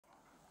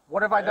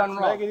What have I done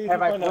wrong?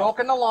 Have I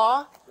broken the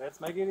law? Let's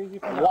make it easy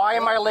for Why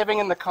am I living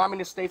in the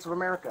communist states of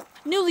America?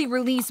 Newly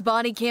released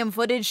body cam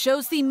footage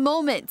shows the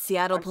moment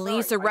Seattle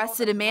police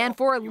arrested a man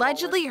for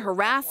allegedly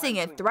harassing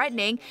and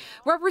threatening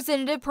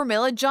Representative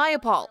Pramila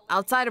Jayapal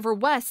outside of her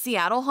West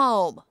Seattle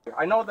home.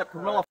 I know that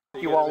Pramila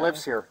you all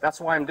lives here. That's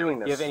why I'm doing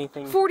this.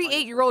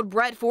 48-year-old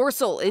Brett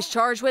Forsell is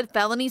charged with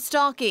felony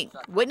stalking.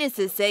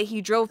 Witnesses say he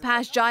drove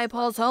past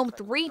Jayapal's home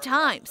 3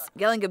 times,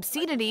 yelling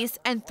obscenities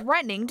and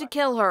threatening to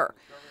kill her.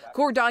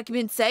 Court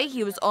documents say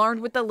he was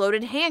armed with a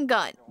loaded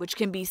handgun, which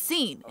can be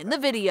seen in the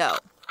video.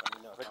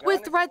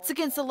 With threats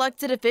against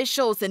elected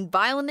officials and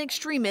violent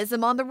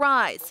extremism on the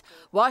rise,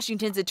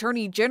 Washington's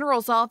Attorney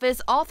General's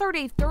office authored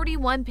a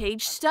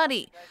 31-page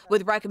study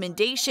with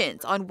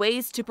recommendations on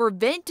ways to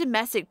prevent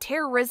domestic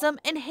terrorism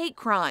and hate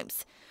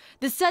crimes.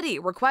 The study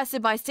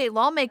requested by state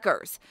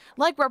lawmakers,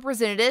 like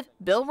Representative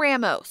Bill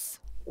Ramos.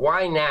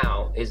 Why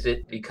now is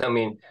it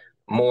becoming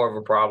more of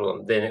a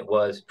problem than it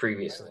was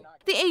previously?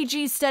 The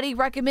AG's study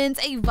recommends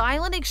a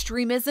violent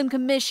extremism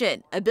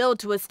commission, a bill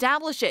to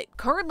establish it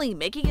currently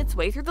making its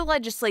way through the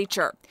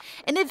legislature.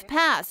 And if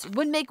passed,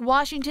 would make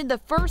Washington the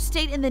first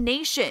state in the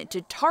nation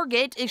to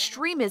target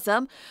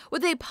extremism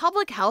with a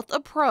public health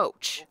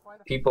approach.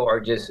 People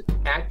are just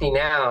acting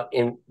out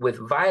with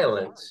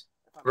violence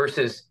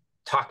versus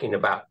talking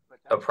about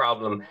a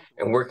problem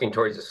and working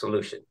towards a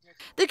solution.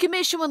 The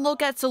commission would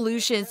look at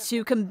solutions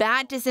to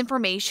combat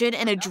disinformation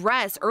and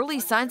address early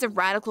signs of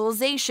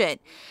radicalization.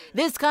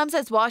 This comes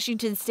as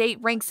Washington state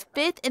ranks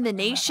 5th in the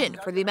nation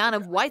for the amount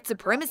of white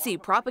supremacy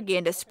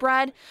propaganda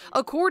spread,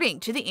 according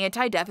to the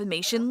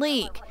Anti-Defamation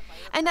League.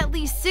 And at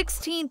least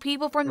 16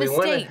 people from the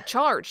state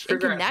charged in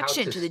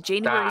connection to the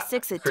January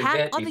 6th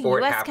attack on the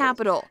U.S.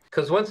 Capitol.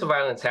 Because once the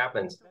violence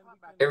happens,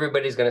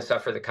 everybody's going to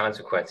suffer the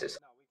consequences.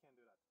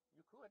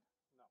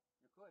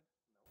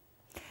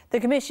 The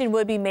commission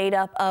would be made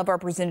up of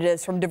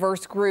representatives from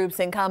diverse groups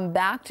and come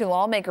back to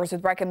lawmakers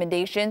with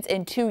recommendations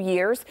in 2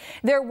 years.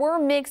 There were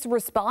mixed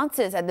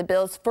responses at the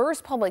bill's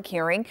first public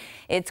hearing.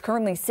 It's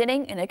currently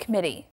sitting in a committee.